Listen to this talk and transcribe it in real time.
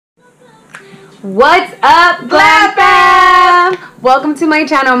What's up, Glam Fam? Welcome to my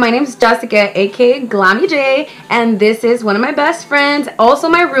channel. My name is Jessica, aka GlammyJ, and this is one of my best friends, also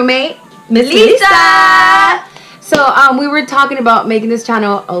my roommate, Miss Lisa. So we were talking about making this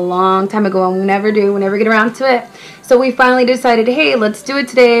channel a long time ago, and we never get around to it. So we finally decided, hey, let's do it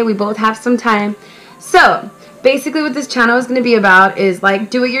today. We both have some time. So basically what this channel is going to be about is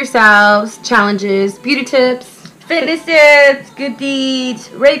like do-it-yourselves, challenges, beauty tips, fitness tips, good deeds,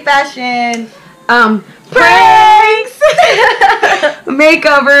 rave fashion, pranks,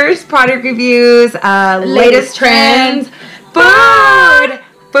 makeovers, product reviews, latest trends,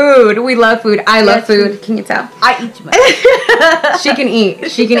 food. We love food. I love food. Can you tell? I eat too much. She can eat.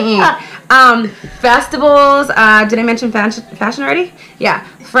 She can eat. Festivals. Did I mention fashion already? Yeah.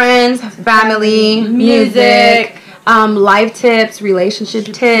 Friends, family, music, life tips, relationship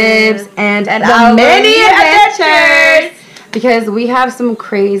tips, and the many adventures. Because we have some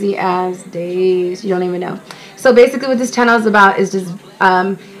crazy ass days. You don't even know. So basically what this channel is about is just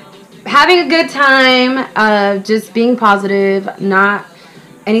having a good time, just being positive, not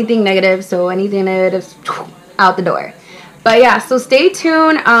anything negative. So anything negative, out the door. But yeah, so stay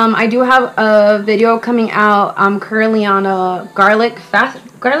tuned. I do have a video coming out. I'm currently on a garlic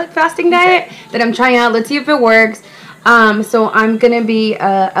fasting diet that I'm trying out. Let's see if it works. So I'm gonna be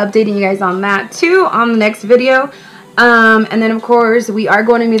updating you guys on that too on the next video. And then of course we are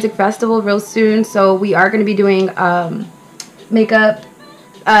going to music festival real soon, so we are going to be doing makeup,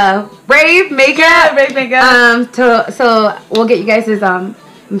 rave makeup. So we'll get you guys'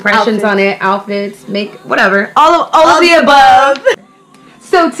 impressions on it, outfits, whatever, all of the above.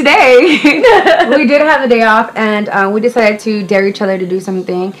 So today we did have a day off, and we decided to dare each other to do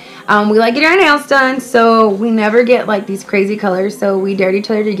something. We like getting our nails done, so we never get like these crazy colors. So we dared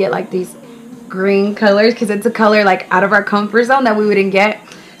each other to get like these green colors, because it's a color like out of our comfort zone that we wouldn't get.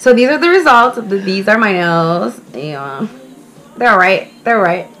 So these are the results. These are my nails. Yeah, they're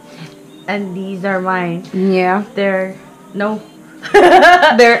right. And these are mine. Yeah, they're no.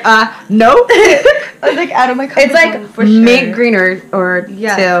 They're no. I was like out of my comfort zone. It's like for sure. mint green or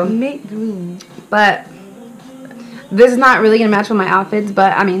yeah, mint green. But this is not really gonna match with my outfits.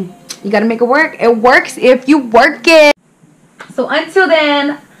 But I mean, you gotta make it work. It works if you work it. So until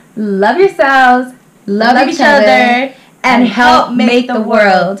then, love yourselves, love each other, and help make the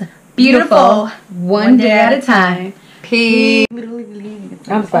world beautiful one day at a time. Peace.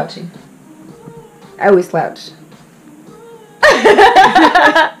 I'm slouching. I always slouch.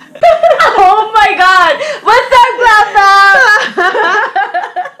 Oh my god! What's up, Glam Fam?